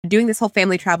doing this whole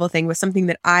family travel thing was something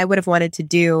that I would have wanted to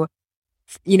do,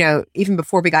 even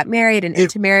before we got married and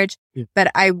into marriage. But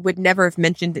I would never have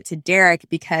mentioned it to Derek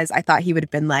because I thought he would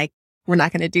have been like, we're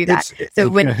not going to do that. So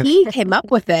when he came up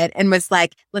with it and was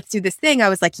like, let's do this thing, I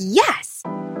was like, yes.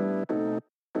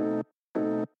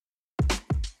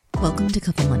 Welcome to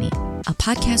Couple Money, a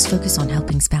podcast focused on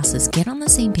helping spouses get on the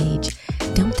same page,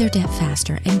 dump their debt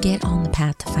faster, and get on the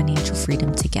path to financial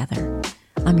freedom together.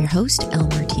 I'm your host, Elle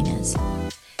Martinez.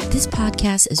 This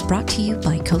podcast is brought to you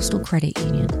by Coastal Credit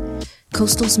Union.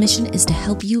 Coastal's mission is to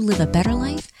help you live a better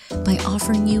life by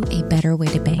offering you a better way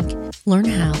to bank. Learn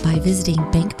how by visiting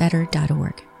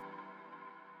bankbetter.org.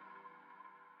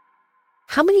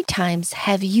 How many times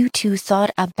have you two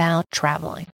thought about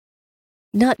traveling?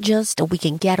 Not just a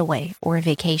weekend getaway or a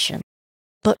vacation,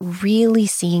 but really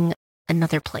seeing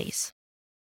another place.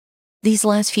 These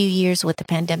last few years with the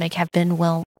pandemic have been,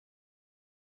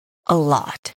 a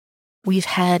lot. We've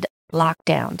had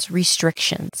lockdowns,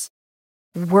 restrictions.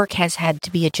 Work has had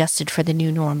to be adjusted for the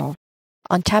new normal.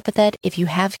 On top of that, if you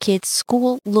have kids,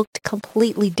 school looked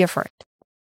completely different.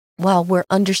 While we're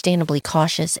understandably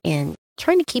cautious and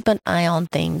trying to keep an eye on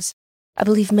things, I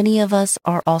believe many of us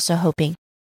are also hoping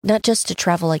not just to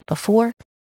travel like before,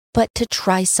 but to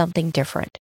try something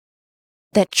different.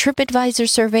 That TripAdvisor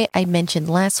survey I mentioned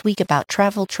last week about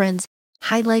travel trends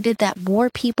highlighted that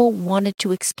more people wanted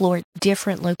to explore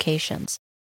different locations.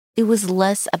 It was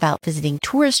less about visiting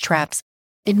tourist traps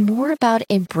and more about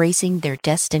embracing their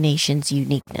destination's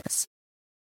uniqueness.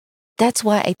 That's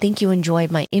why I think you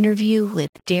enjoyed my interview with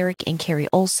Derek and Carrie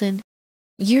Olson.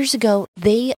 Years ago,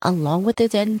 they, along with their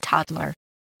then toddler,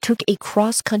 took a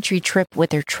cross-country trip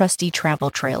with their trusty travel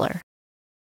trailer.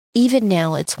 Even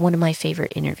now, it's one of my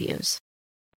favorite interviews.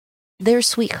 They're a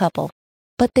sweet couple,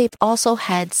 but they've also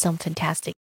had some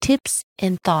fantastic tips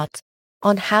and thoughts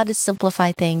on how to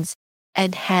simplify things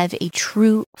and have a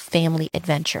true family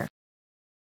adventure.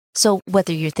 So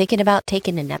whether you're thinking about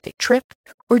taking an epic trip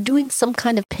or doing some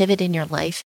kind of pivot in your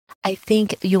life, I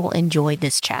think you'll enjoy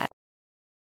this chat.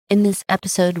 In this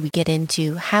episode, we get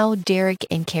into how Derek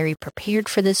and Carrie prepared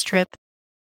for this trip,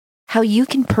 how you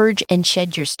can purge and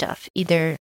shed your stuff,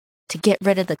 either to get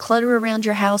rid of the clutter around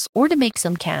your house or to make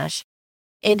some cash,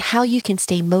 and how you can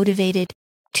stay motivated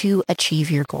to achieve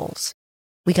your goals.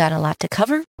 We got a lot to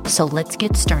cover, so let's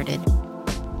get started.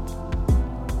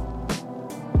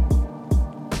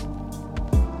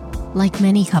 Like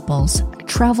many couples,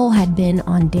 travel had been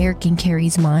on Derek and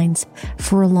Carrie's minds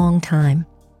for a long time.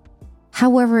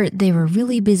 However, they were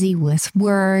really busy with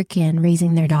work and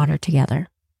raising their daughter together.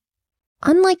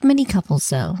 Unlike many couples,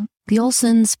 though, the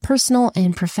Olsons' personal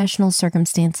and professional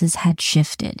circumstances had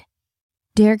shifted.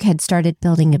 Derek had started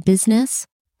building a business,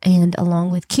 and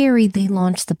along with Carrie, they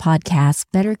launched the podcast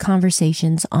Better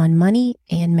Conversations on Money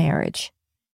and Marriage.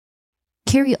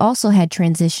 Carrie also had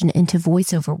transitioned into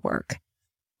voiceover work.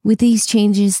 With these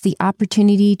changes, the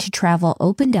opportunity to travel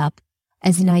opened up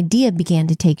as an idea began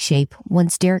to take shape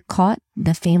once Derek caught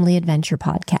the Family Adventure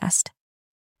podcast.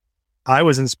 I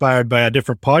was inspired by a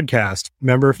different podcast.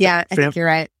 Remember? Yeah, I think you're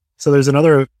right. So there's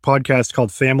another podcast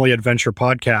called Family Adventure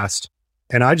Podcast,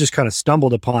 and I just kind of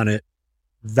stumbled upon it.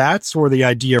 That's where the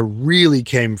idea really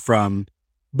came from.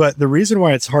 But the reason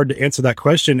why it's hard to answer that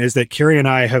question is that Carrie and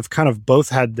I have kind of both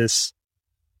had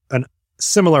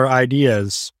similar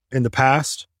ideas in the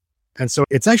past. And so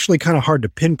it's actually kind of hard to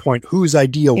pinpoint whose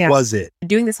idea was it.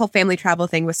 Doing this whole family travel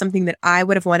thing was something that I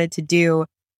would have wanted to do,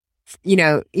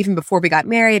 even before we got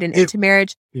married and into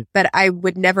marriage. But I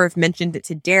would never have mentioned it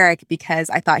to Derek because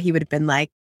I thought he would have been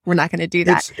like, we're not going to do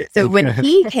that. So when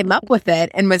he came up with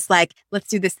it and was like, let's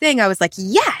do this thing, I was like,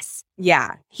 yes.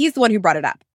 Yeah, he's the one who brought it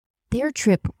up. Their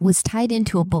trip was tied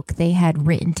into a book they had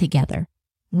written together,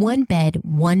 One Bed,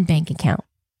 One Bank Account,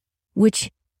 which,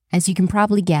 as you can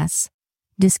probably guess,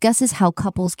 discusses how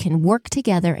couples can work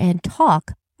together and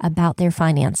talk about their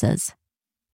finances.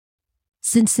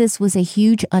 Since this was a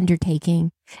huge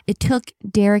undertaking, it took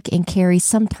Derek and Carrie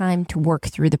some time to work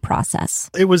through the process.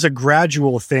 It was a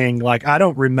gradual thing. Like, I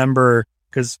don't remember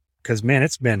because man,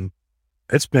 it's been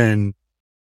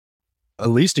at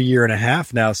least a year and a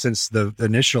half now since the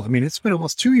initial, it's been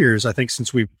almost 2 years, I think,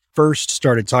 since we first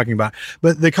started talking about it.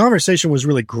 But the conversation was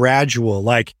really gradual.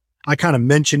 Like, I kind of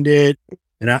mentioned it,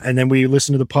 and then we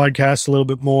listened to the podcast a little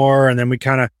bit more, and then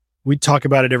we talk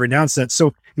about it every now and then.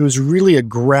 So it was really a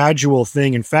gradual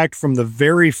thing. In fact, from the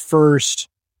very first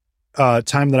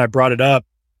time that I brought it up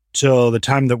till the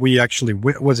time that we actually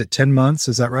went, was it 10 months?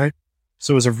 Is that right?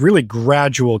 So it was a really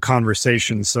gradual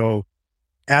conversation. So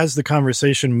as the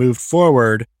conversation moved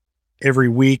forward, every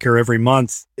week or every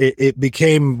month, it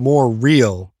became more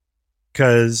real.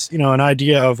 Because, an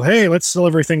idea of, hey, let's sell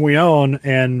everything we own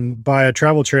and buy a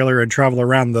travel trailer and travel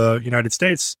around the United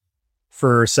States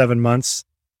for 7 months,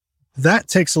 that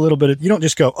takes a little bit of, you don't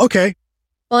just go, okay.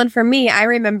 Well, and for me, I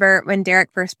remember when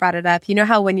Derek first brought it up, you know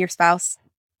how when your spouse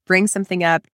brings something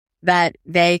up that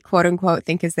they quote unquote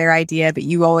think is their idea, but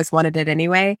you always wanted it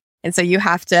anyway. And so you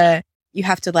have to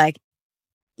like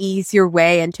ease your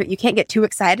way into it. You can't get too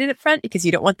excited up front because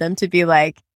you don't want them to be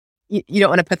like, you don't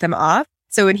want to put them off.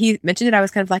 So when he mentioned it, I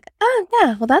was kind of like, oh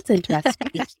yeah, well, that's interesting,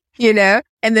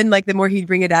 And then like the more he'd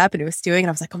bring it up and it was stewing, and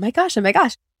I was like, oh my gosh.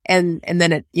 And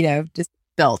then it, just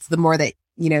built the more that,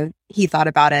 he thought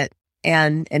about it.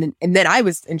 And then I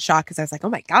was in shock because I was like, oh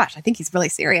my gosh, I think he's really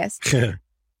serious.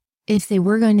 If they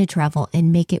were going to travel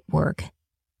and make it work,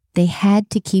 they had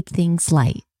to keep things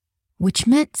light, which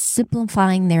meant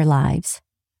simplifying their lives.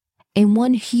 And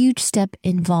one huge step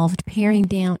involved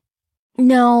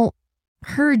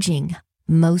purging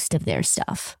most of their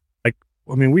stuff.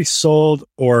 We sold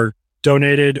or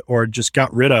donated or just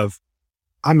got rid of,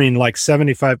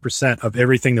 75% of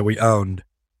everything that we owned.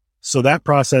 So that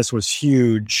process was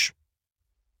huge,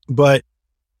 but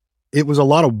it was a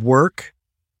lot of work,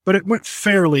 but it's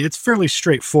fairly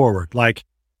straightforward.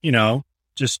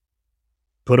 Just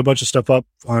put a bunch of stuff up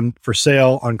for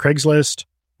sale on Craigslist,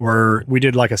 or we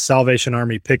did like a Salvation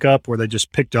Army pickup where they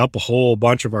just picked up a whole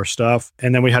bunch of our stuff.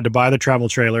 And then we had to buy the travel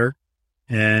trailer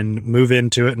and move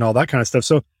into it and all that kind of stuff.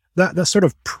 So that sort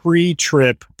of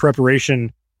pre-trip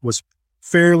preparation was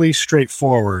fairly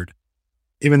straightforward,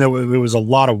 even though it was a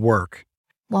lot of work.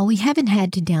 While we haven't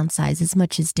had to downsize as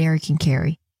much as Derek and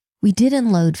Carrie, we did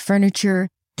unload furniture,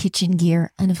 kitchen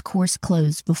gear, and of course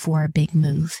clothes before our big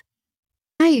move.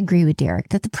 I agree with Derek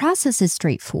that the process is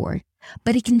straightforward,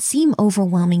 but it can seem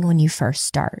overwhelming when you first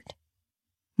start.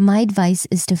 My advice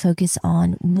is to focus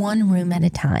on one room at a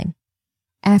time.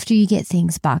 After you get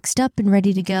things boxed up and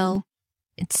ready to go,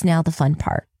 it's now the fun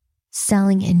part,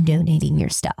 selling and donating your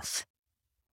stuff.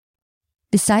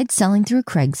 Besides selling through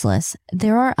Craigslist,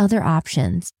 there are other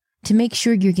options to make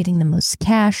sure you're getting the most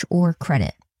cash or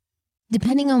credit.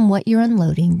 Depending on what you're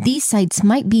unloading, these sites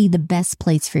might be the best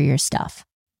place for your stuff.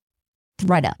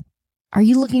 ThredUp. Are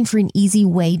you looking for an easy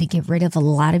way to get rid of a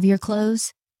lot of your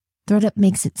clothes? ThredUp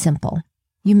makes it simple.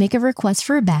 You make a request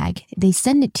for a bag, they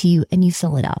send it to you, and you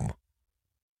fill it up.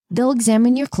 They'll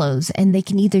examine your clothes and they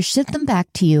can either ship them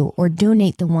back to you or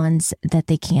donate the ones that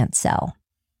they can't sell.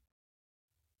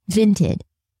 Vinted.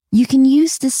 You can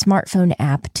use the smartphone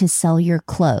app to sell your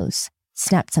clothes.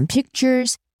 Snap some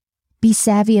pictures, be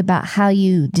savvy about how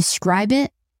you describe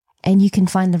it, and you can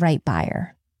find the right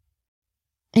buyer.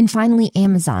 And finally,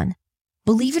 Amazon.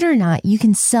 Believe it or not, you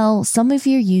can sell some of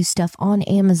your used stuff on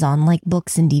Amazon like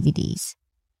books and DVDs.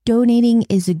 Donating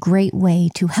is a great way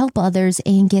to help others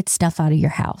and get stuff out of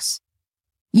your house.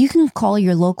 You can call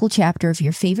your local chapter of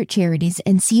your favorite charities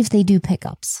and see if they do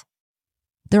pickups.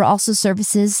 There are also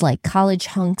services like College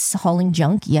Hunks Hauling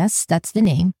Junk, yes, that's the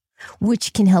name,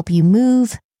 which can help you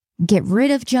move, get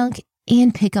rid of junk,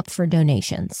 and pick up for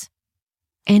donations.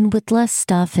 And with less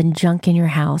stuff and junk in your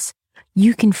house,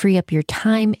 you can free up your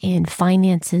time and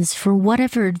finances for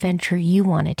whatever adventure you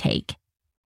want to take.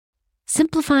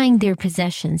 Simplifying their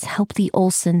possessions helped the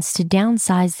Olsons to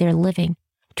downsize their living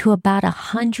to about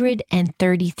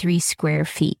 133 square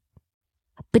feet.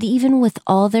 But even with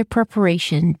all their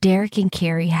preparation, Derek and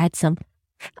Carrie had some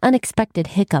unexpected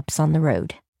hiccups on the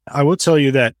road. I will tell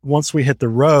you that once we hit the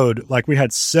road, we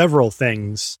had several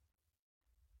things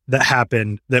that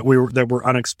happened that were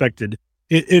unexpected.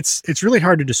 It's really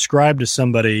hard to describe to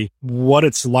somebody what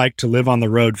it's like to live on the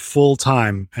road full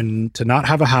time and to not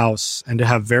have a house and to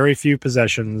have very few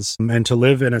possessions and to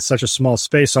live in such a small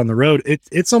space on the road.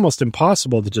 It's almost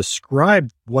impossible to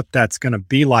describe what that's going to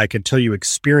be like until you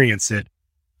experience it.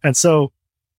 And so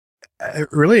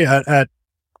really at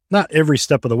not every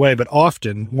step of the way, but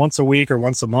often once a week or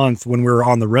once a month when we were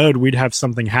on the road, we'd have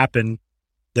something happen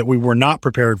that we were not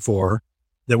prepared for,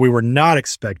 that we were not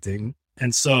expecting.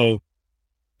 And so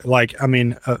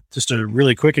just a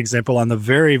really quick example, on the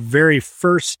very, very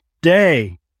first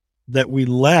day that we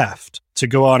left to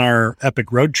go on our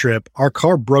epic road trip, our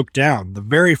car broke down the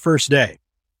very first day.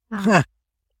 Wow.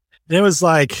 It was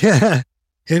like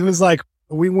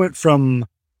we went from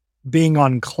being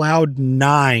on cloud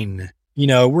 9,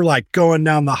 we're going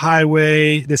down the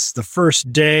highway. This is the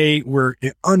first day. We're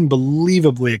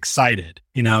unbelievably excited,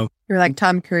 You're like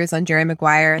Tom Cruise on Jerry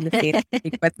Maguire and the scene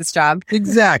he quit this job.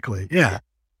 Exactly. Yeah.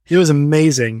 It was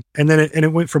amazing. And then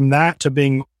it went from that to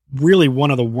being really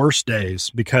one of the worst days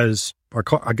because our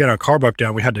car broke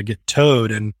down. We had to get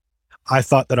towed. And I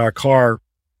thought that our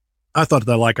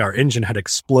engine had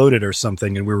exploded or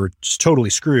something and we were just totally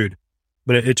screwed.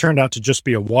 but it turned out to just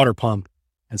be a water pump.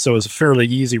 And so it was a fairly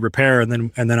easy repair. And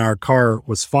then our car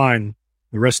was fine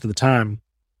the rest of the time.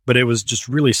 But it was just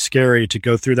really scary to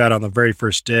go through that on the very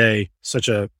first day. Such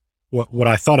a, what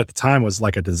I thought at the time was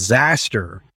like a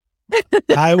disaster.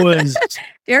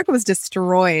 Derek was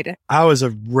destroyed. I was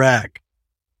a wreck.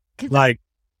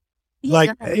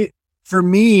 For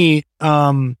me,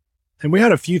 and we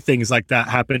had a few things like that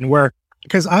happen where,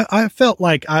 because I felt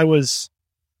like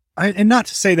and not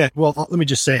to say that, well, let me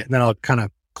just say it and then I'll kind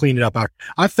of clean it up.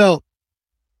 I felt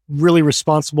really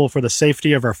responsible for the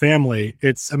safety of our family.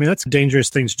 That's a dangerous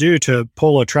thing to do, to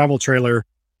pull a travel trailer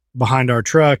behind our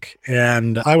truck.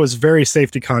 And I was very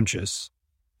safety conscious.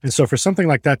 And so for something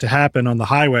like that to happen on the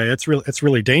highway, it's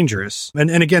really dangerous. And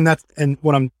again, that's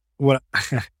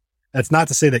not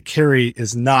to say that Carrie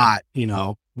is not,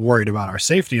 worried about our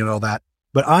safety and all that,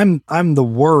 but I'm the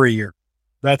worrier.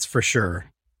 That's for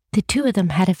sure. The two of them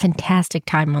had a fantastic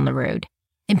time on the road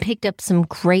and picked up some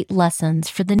great lessons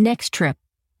for the next trip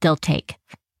they'll take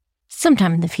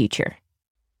sometime in the future.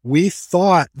 We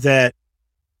thought that,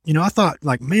 I thought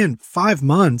like, man, 5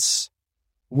 months.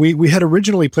 We had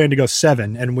originally planned to go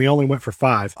 7 and we only went for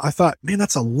 5. I thought, man,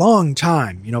 that's a long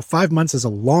time. 5 months is a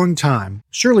long time.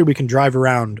 Surely we can drive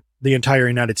around the entire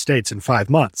United States in 5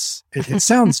 months. It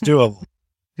sounds doable.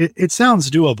 It sounds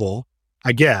doable,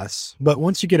 I guess. But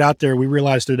once you get out there, we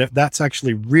realized that that's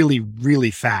actually really,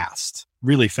 really fast.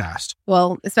 Really fast.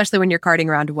 Well, especially when you're carting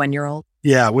around a 1-year-old.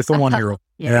 Yeah, with a 1-year-old.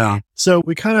 Yeah. So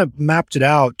we kind of mapped it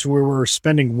out to where we're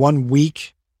spending 1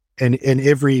 week in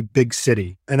every big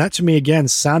city. And that to me, again,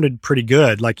 sounded pretty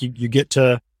good. Like you get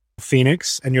to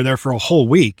Phoenix and you're there for a whole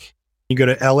week. You go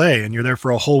to LA and you're there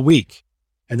for a whole week.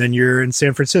 And then you're in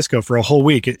San Francisco for a whole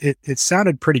week. It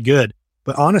sounded pretty good.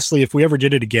 But honestly, if we ever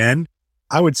did it again,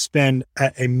 I would spend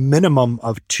at a minimum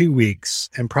of 2 weeks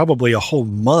and probably a whole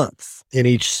month in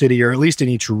each city, or at least in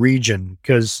each region,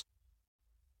 because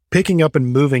picking up and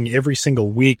moving every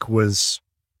single week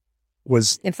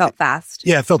it felt fast.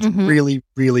 Yeah, it felt really,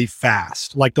 really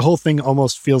fast. Like the whole thing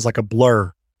almost feels like a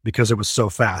blur because it was so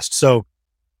fast. So,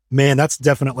 man, that's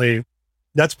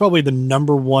probably the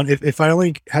number one. If I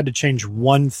only had to change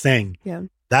one thing,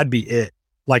 that'd be it.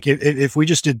 Like if we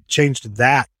just changed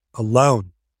that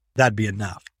alone, that'd be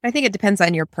enough. I think it depends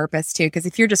on your purpose too, because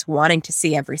if you're just wanting to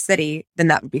see every city, then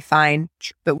that would be fine.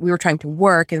 But we were trying to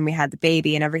work and we had the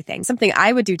baby and everything. Something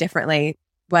I would do differently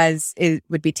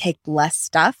would be take less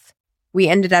stuff. We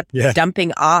ended up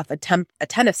dumping off a ton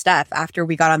of stuff after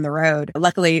we got on the road.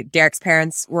 Luckily, Derek's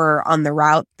parents were on the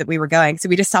route that we were going. So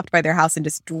we just stopped by their house and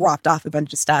just dropped off a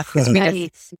bunch of stuff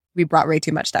because we brought way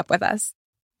too much stuff with us.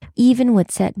 Even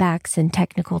with setbacks and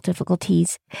technical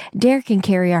difficulties, Derek and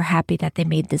Carrie are happy that they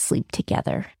made this leap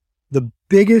together. The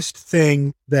biggest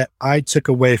thing that I took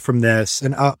away from this,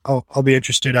 and I'll be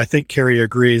interested, I think Carrie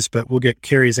agrees, but we'll get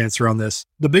Carrie's answer on this.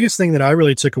 The biggest thing that I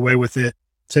really took away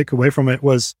from it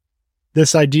was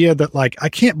this idea that, like, I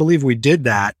can't believe we did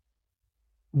that.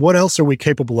 What else are we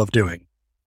capable of doing?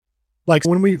 Like,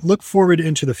 when we look forward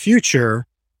into the future,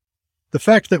 the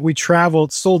fact that we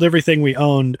traveled, sold everything we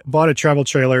owned, bought a travel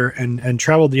trailer and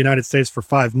traveled the United States for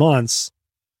 5 months,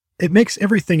 it makes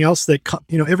everything else that,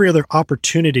 every other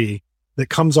opportunity that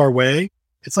comes our way,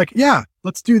 it's like, yeah,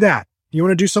 let's do that. You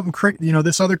want to do something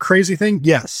this other crazy thing?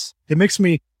 Yes. It makes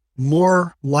me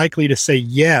more likely to say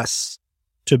yes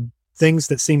to things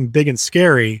that seem big and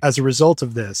scary as a result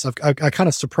of this. I kind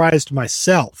of surprised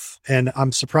myself, and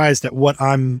I'm surprised at what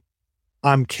I'm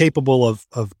capable of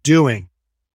doing.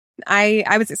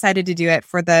 I was excited to do it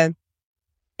for the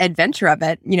adventure of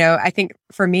it. I think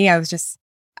for me, I was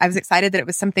excited that it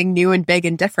was something new and big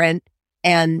and different,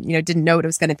 and, didn't know what it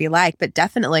was going to be like. But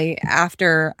definitely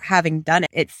after having done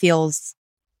it, it feels,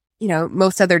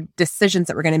 most other decisions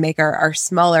that we're going to make are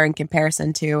smaller in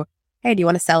comparison to, hey, do you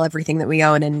want to sell everything that we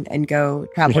own and go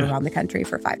travel around the country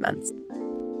for 5 months?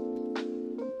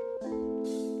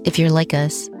 If you're like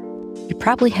us, you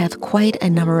probably have quite a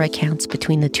number of accounts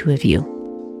between the two of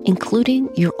you, including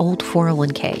your old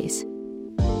 401ks.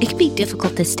 It can be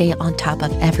difficult to stay on top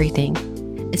of everything,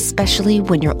 especially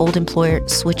when your old employer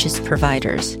switches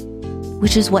providers,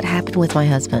 which is what happened with my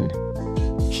husband.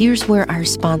 Here's where our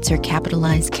sponsor,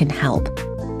 Capitalize, can help.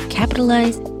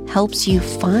 Capitalize helps you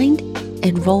find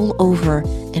and roll over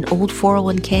an old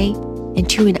 401k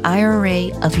into an IRA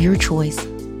of your choice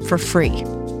for free.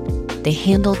 They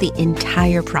handle the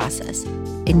entire process.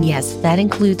 And yes, that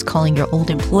includes calling your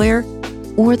old employer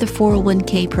or the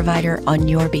 401k provider on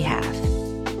your behalf.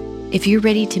 If you're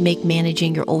ready to make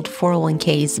managing your old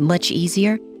 401ks much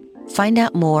easier, find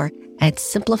out more at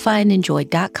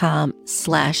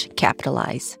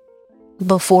simplifyandenjoy.com/capitalize.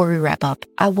 Before we wrap up,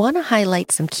 I want to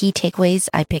highlight some key takeaways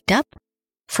I picked up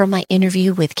from my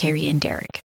interview with Carrie and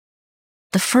Derek.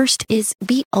 The first is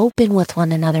be open with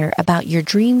one another about your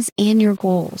dreams and your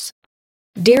goals.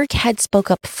 Derek had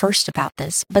spoke up first about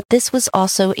this, but this was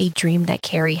also a dream that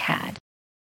Carrie had.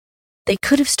 They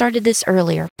could have started this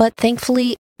earlier, but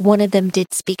thankfully one of them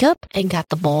did speak up and got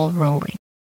the ball rolling.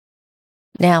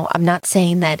 Now, I'm not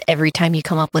saying that every time you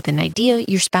come up with an idea,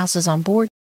 your spouse is on board,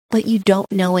 but you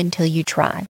don't know until you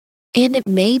try. And it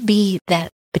may be that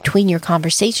between your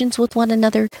conversations with one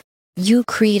another, you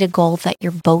create a goal that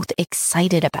you're both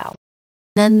excited about.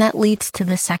 Then that leads to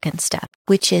the second step,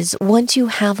 which is once you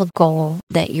have a goal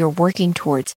that you're working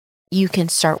towards, you can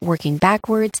start working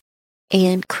backwards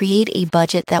and create a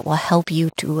budget that will help you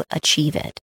to achieve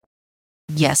it.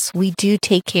 Yes, we do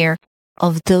take care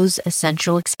of those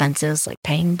essential expenses like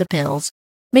paying the bills,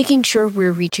 making sure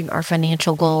we're reaching our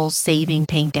financial goals, saving,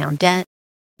 paying down debt,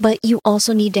 but you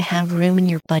also need to have room in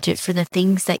your budget for the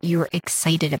things that you're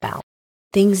excited about,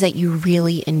 things that you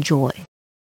really enjoy.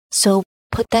 So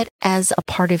put that as a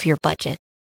part of your budget.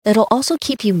 That'll also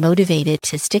keep you motivated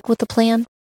to stick with the plan,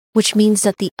 which means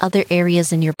that the other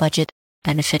areas in your budget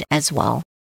benefit as well.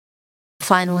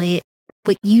 Finally,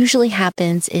 what usually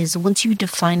happens is once you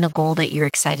define a goal that you're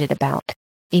excited about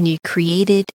and you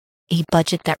created a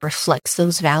budget that reflects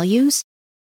those values,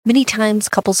 many times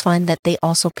couples find that they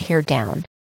also pare down,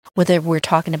 whether we're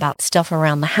talking about stuff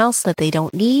around the house that they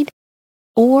don't need,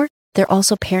 or they're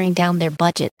also paring down their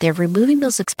budget. They're removing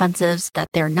those expenses that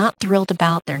they're not thrilled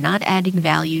about, they're not adding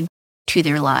value to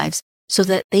their lives, so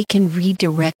that they can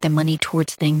redirect the money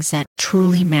towards things that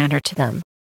truly matter to them.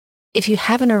 If you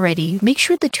haven't already, make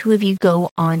sure the two of you go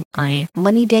on a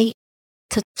money date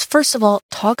to, first of all,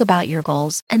 talk about your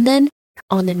goals, and then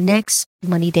on the next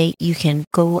money date, you can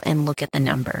go and look at the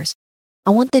numbers.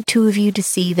 I want the two of you to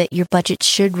see that your budget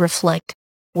should reflect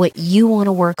what you want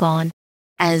to work on,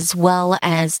 as well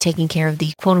as taking care of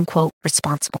the quote unquote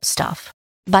responsible stuff.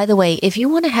 By the way, if you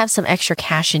want to have some extra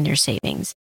cash in your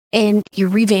savings and you're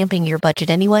revamping your budget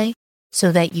anyway,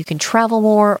 so that you can travel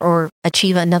more or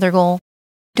achieve another goal,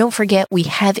 don't forget we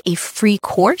have a free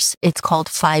course. It's called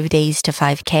 5 Days to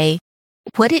 5K.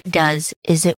 What it does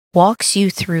is it walks you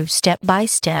through step by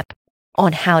step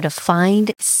on how to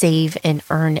find, save, and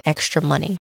earn extra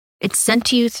money. It's sent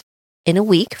to you in a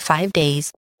week, 5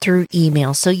 days, through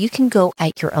email, so you can go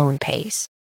at your own pace.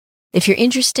 If you're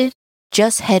interested,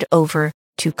 just head over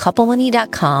to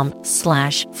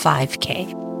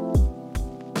couplemoney.com/5K.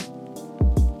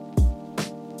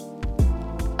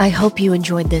 I hope you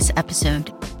enjoyed this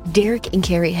episode. Derek and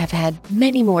Carrie have had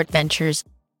many more adventures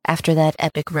after that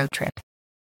epic road trip.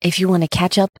 If you want to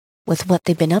catch up with what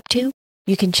they've been up to,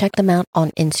 you can check them out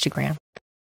on Instagram.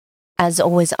 As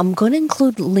always, I'm going to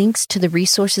include links to the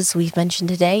resources we've mentioned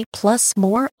today, plus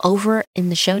more over in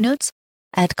the show notes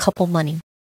at Couple Money,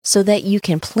 so that you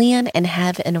can plan and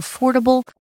have an affordable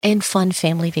and fun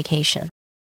family vacation,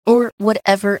 or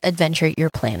whatever adventure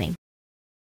you're planning.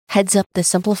 Heads up, the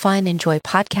Simplify and Enjoy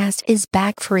podcast is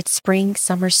back for its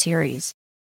spring-summer series.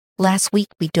 Last week,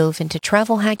 we dove into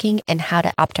travel hacking and how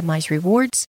to optimize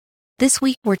rewards. This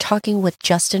week, we're talking with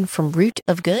Justin from Root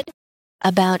of Good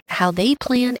about how they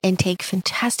plan and take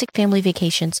fantastic family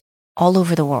vacations all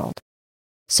over the world.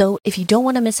 So if you don't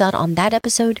want to miss out on that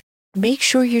episode, make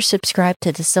sure you're subscribed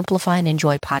to the Simplify and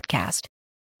Enjoy podcast.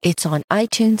 It's on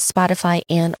iTunes, Spotify,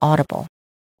 and Audible.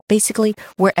 Basically,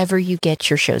 wherever you get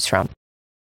your shows from.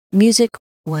 Music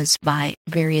was by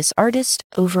various artists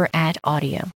over at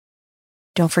Audio.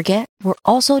 Don't forget, we're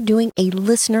also doing a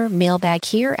listener mailbag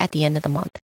here at the end of the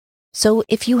month. So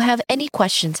if you have any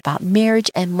questions about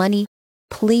marriage and money,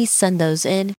 please send those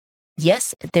in.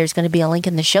 Yes, there's going to be a link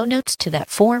in the show notes to that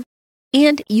form.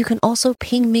 And you can also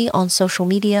ping me on social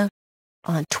media,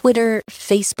 on Twitter,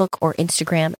 Facebook, or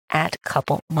Instagram at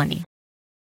Couple Money.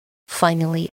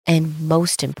 Finally, and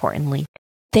most importantly,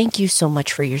 thank you so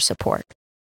much for your support.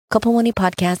 Couple Money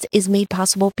Podcast is made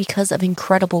possible because of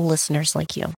incredible listeners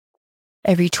like you.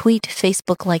 Every tweet,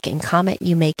 Facebook like, and comment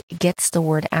you make gets the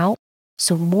word out,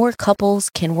 so more couples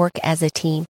can work as a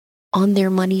team on their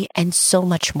money and so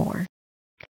much more.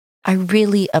 I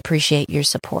really appreciate your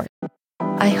support.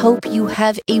 I hope you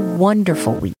have a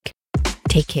wonderful week.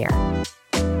 Take care.